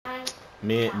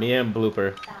Me and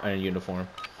Blooper are in uniform.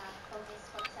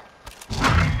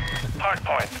 Hard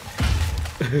point.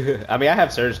 I mean, I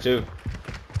have Surge too.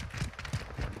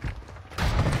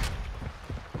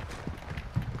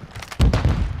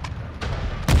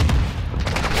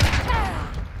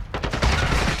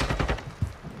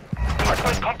 Hard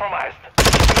point compromised.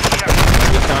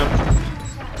 This time,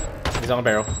 he's on a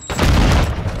barrel.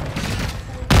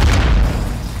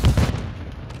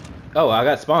 Oh, I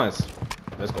got spawns.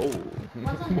 Let's go.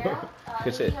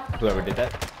 Good shit. Whoever did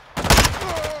that.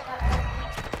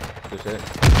 Good shit.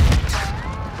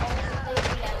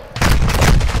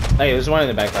 Hey, there's one in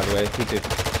the back, by the way. He too.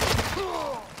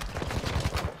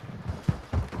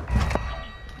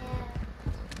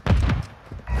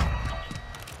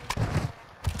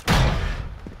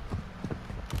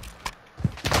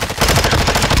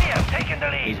 We have taken the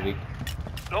lead. He's weak.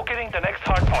 Locating the next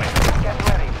hard point. Get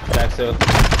ready. Shack still.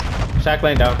 Shack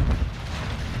laying down.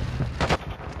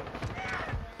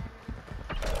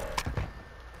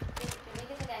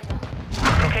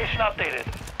 Location updated.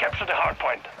 Capture the hard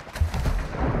point.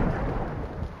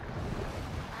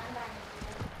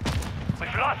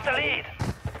 We've lost the lead.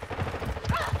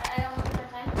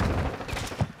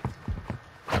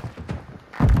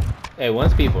 Hey,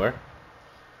 one's P4.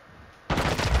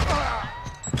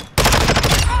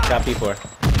 Got P4.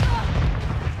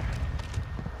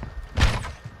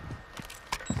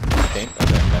 I think.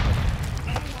 Okay.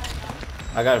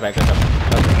 I got it back. We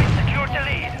secured the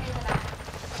lead.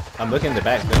 I'm looking in the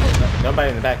back. There's nobody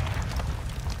in the back.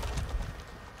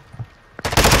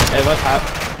 Hey, what's hot?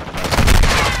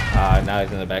 Now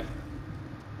he's in the back.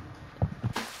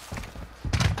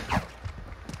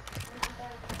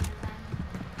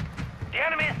 The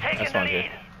enemy is taking That's the fine,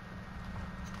 lead.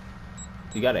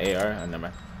 dude. You got an AR? Oh, never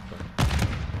mind.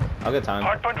 I'll get time.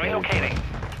 Hardpoint relocating.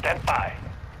 Stand by.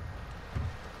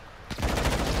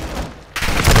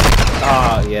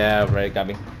 Oh, yeah, right. Got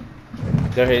me.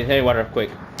 They're hitting water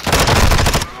quick.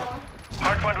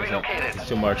 Hardpoint relocated.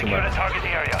 Two more. Secure the target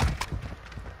area.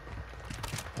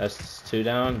 That's 2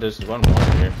 down. There's one more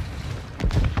here.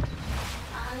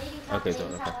 Okay, so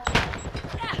okay.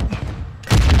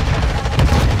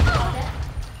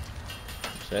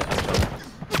 Shit, I'm trouble.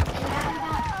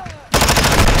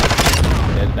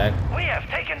 Dead back. We have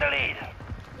taken the lead.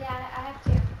 Yeah, I have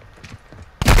two.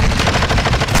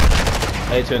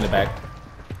 Hey, 2 in the back.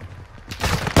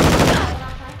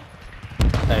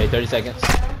 Hey, 30 seconds.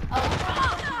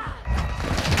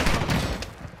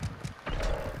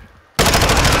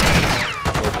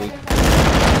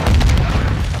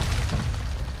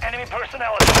 Enemy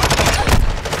personnel is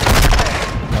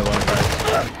Another one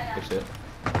right. Good shit.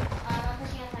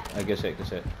 Good shit, good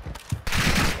shit.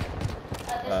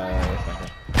 That's not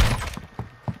good.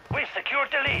 We've secured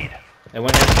the lead. Hey,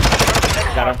 one here.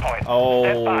 Got him. Stand by.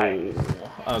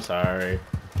 Oh, I'm sorry.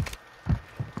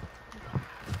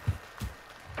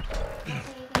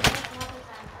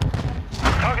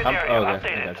 Target area okay, I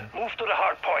updated. gotcha. Move to the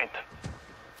hard point.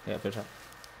 Yeah, good shot.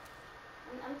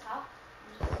 I'm top.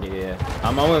 Yeah,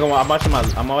 I'm watching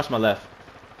my left.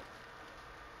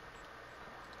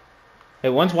 Hey,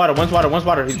 one's water.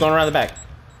 He's going around the back.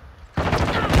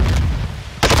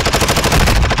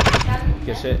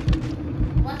 Good shit.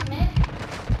 One's mid.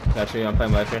 Got you. I'm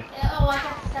playing left here. Oh, I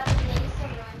got stuck in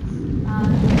the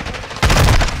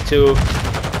ruins. 2.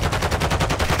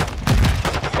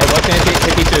 Hey, what's in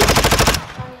 52?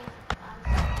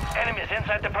 Enemies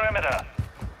inside the perimeter.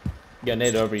 Yeah,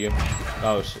 nade over you.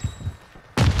 Oh shit.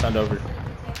 Stunned over.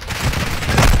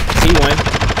 He won.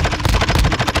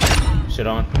 Shit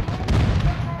on.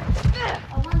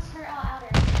 One's hurt outer.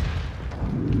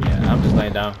 Yeah, I'm just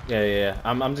laying down. Yeah.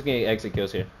 I'm just getting exit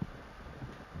kills here.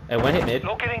 Hey, one hit mid.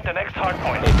 Locating the next hard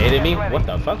point. They naded me? Get ready. What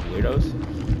the fuck, weirdos?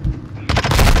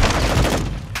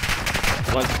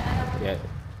 One. Yeah.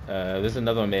 There's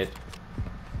another one mid.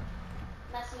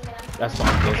 That's fine.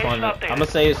 That's Location fine. updated. I'm gonna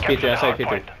say it's Capture P3. the I'll say hard P3.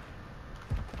 point.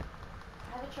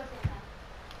 I have a trophy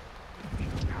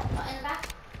in the back.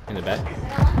 In the back.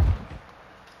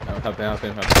 I got one. Help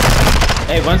him.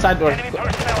 Hey, one side door. Enemy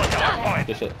personnel at the hard point.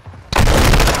 Good shit. One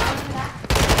in the back.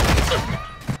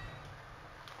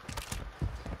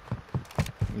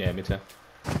 Yeah, me too.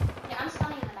 Yeah, I'm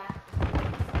stunning in the back.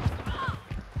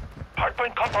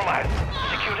 Hardpoint compromised.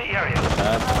 Secure the area.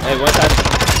 Hey, one side.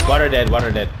 Water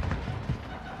dead.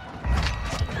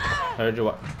 Heard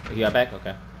you. You got back?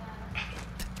 Okay.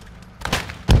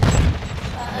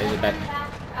 He's back.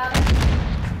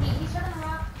 He's on the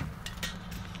rock.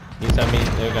 You tell me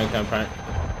they're gonna come front.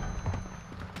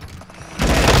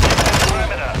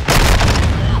 Perimeter.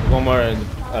 One more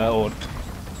old.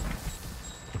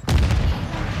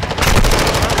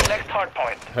 Next hard hard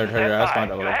point. Heard her. Stand I by.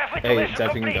 spawned over You're there. halfway to Hey, mission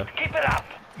Zeph, you can complete. go. Keep it up.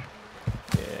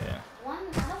 Yeah. One, I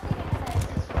don't think I had that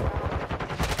assist for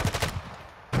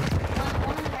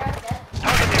one in the barrel dead.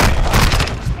 Target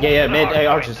area. Yeah, Move to the mid. hard Hey, point.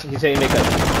 Arches. He's saying make that. He's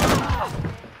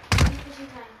pushing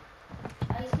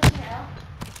time. He's pushing L.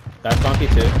 That's funky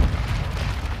too.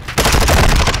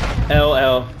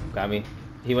 L. Got me.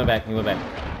 He went back.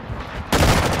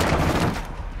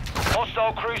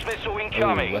 Hostile cruise missile Ooh,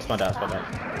 incoming. that's my dad. From the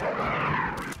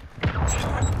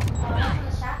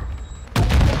shop.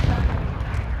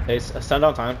 Hey, stun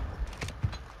on time.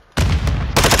 Yeah,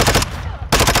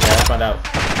 I found out.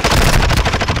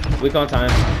 Weak on time.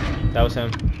 That was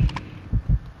him.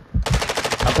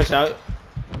 I'm pushing out.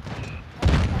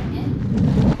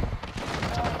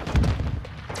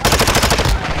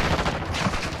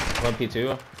 1P2.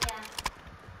 Yeah.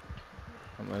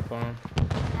 I'm waiting for him.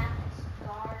 That is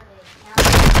garbage.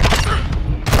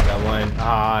 Got one.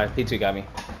 Ah, P2 got me.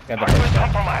 Got the Hardpoint first guy.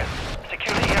 compromised.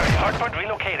 Secure the area. Hardpoint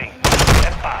relocating.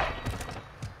 Stand by.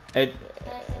 Hey,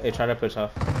 try to push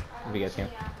off. If you guys can.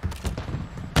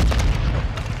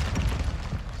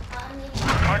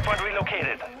 Hardpoint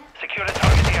relocated. Secure the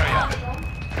target area.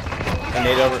 I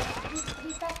nade over.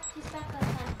 He's back last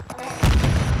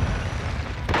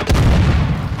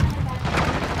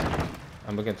time.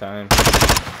 I'm looking time.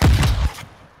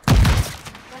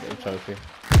 Trophy.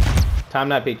 Time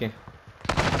not peeking.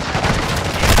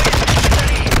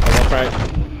 Left, right.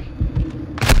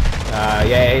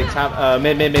 Yeah, time.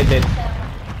 Mid.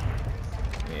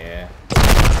 Yeah.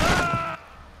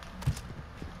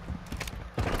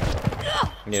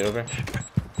 Get over.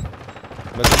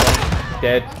 Looking for him.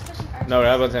 Dead. No,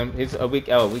 that was him. He's a weak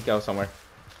L somewhere.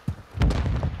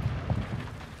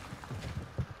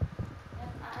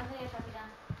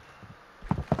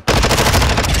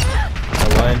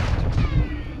 One.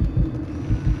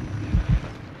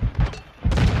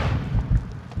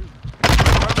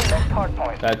 Next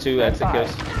hardpoint. Got 2 exit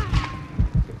kills.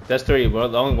 That's 3. Well,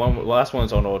 the only one, last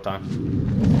one's on all the time.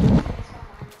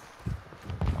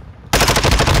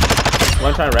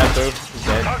 One trying to wrap through. He's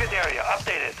dead. Target area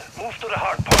updated. Move to the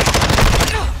hardpoint.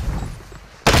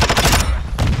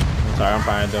 I'm sorry, I'm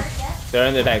firing them. They're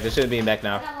in the back. They should be back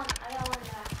now. I got one in the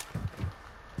back.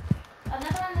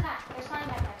 Another one in the back. They're spawning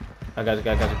back there. I got you.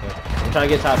 I'm trying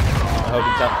to get top. I hope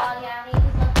he's top. Oh yeah, he's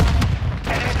left on it.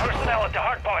 Enemy personnel at the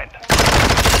hardpoint.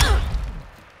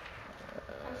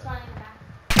 I'm spawning in the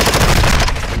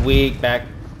back. Weak back.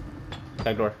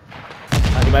 Back door.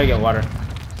 You might get water.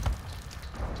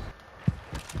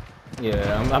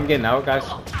 Yeah, I'm getting out, guys.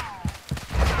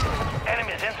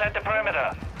 Enemies inside the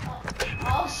perimeter.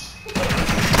 Oh shit.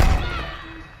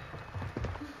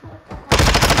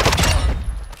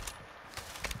 Yeah,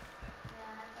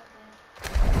 that's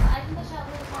okay. I can push out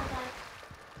with one time.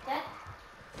 Dead?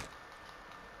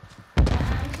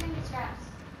 I'm just gonna get scraps.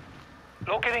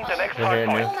 Locating the next They're here,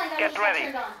 hardpoint. Oh my god, Get his ready.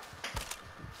 turned on.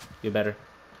 You better.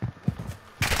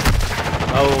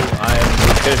 Oh,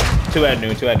 there's 2 at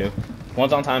noon.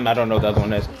 One's on time. I don't know what the other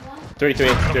one is. 3.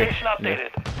 Location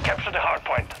updated. Capture the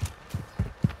hardpoint.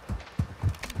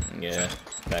 Yeah,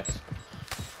 facts.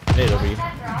 Hey, over you.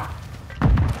 That drop.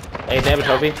 Hey, they have a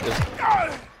trophy.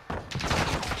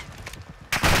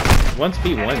 One's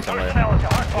P1 somewhere. Personnel at the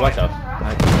hardpoint. What the? I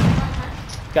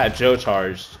got Joe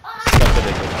charged. Stuff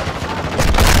ridiculous.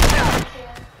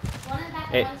 One in the back,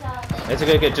 Hey, one's out. it's a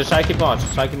good. Just try to keep him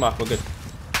off. We're good.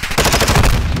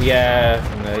 Yeah,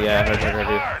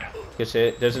 heard. Good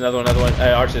shit. There's another one.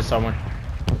 Arch is somewhere. I'm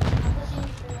pushing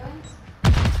the ruins.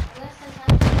 Less than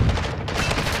 10.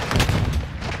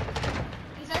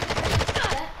 He's at the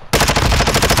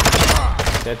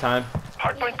ruins. Dead time.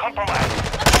 Hardpoint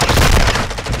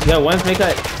compromised. Yeah, one's make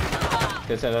that.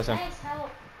 Good shit, that's him. Nice, help.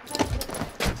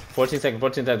 14 seconds. We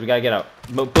gotta get out.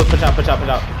 Push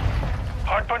out.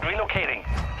 Hardpoint relocating.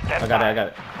 Stand I got by.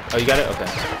 it. Oh, you got it? Okay.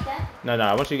 Dead? No,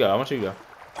 I want you to go.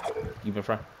 Keep in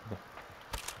front. Okay.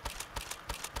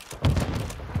 I'm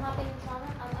hopping in front.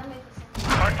 I'm making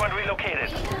some. Hardpoint relocated.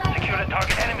 Secure the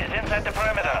target. Enemies inside the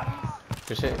perimeter.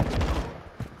 Good shit.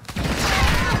 I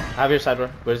have your side door.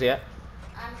 Where's he at?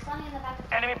 I'm spawning in the back.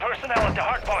 Enemy personnel at the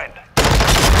hardpoint.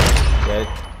 Dead.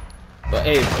 But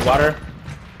hey, water.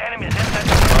 Enemies inside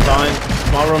the I'm perimeter. fine.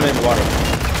 Small room in the water.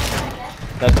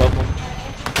 That's both of them.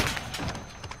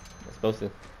 That's both of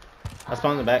them. I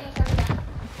spawned in the back.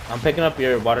 I'm picking up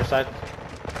your water side.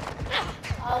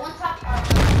 One top.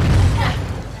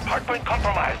 Hardpoint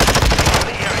compromised. Secure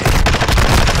the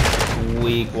area.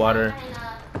 Weak water.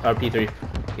 And, Or P3.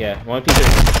 Yeah, 1 P3.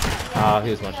 Ah, he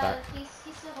was one shot. He's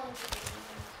still going to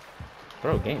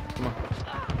Bro, game. Come on.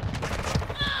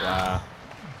 Wow.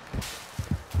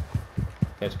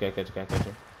 Catch it.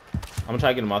 gonna try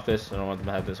to get him off this. I don't want them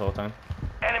to have this whole time.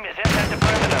 Enemies inside the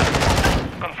perimeter.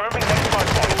 Confirming next hard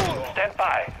point. Stand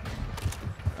by.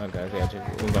 Okay, I got you.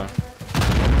 We're going.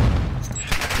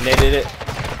 They did it.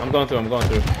 I'm going through. I'm waiting.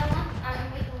 Maybe.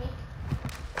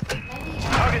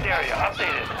 Target area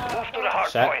updated. Move to the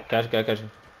hard Shot. point. Got you.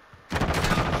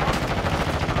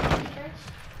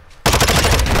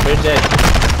 Bridge dead.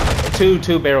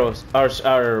 Two barrels. Our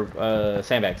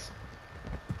sandbags.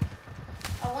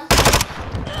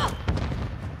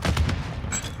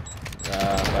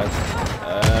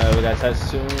 We got that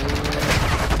soon.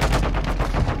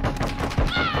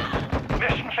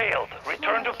 Mission failed.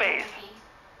 Return to base.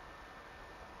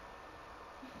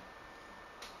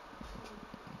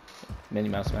 Mini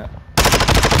mouse map.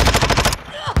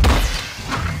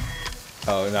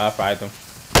 Oh no, I fried them.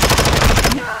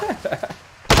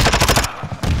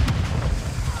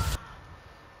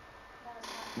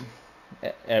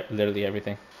 Literally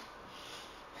everything.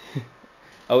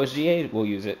 OSGA, we'll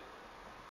use it.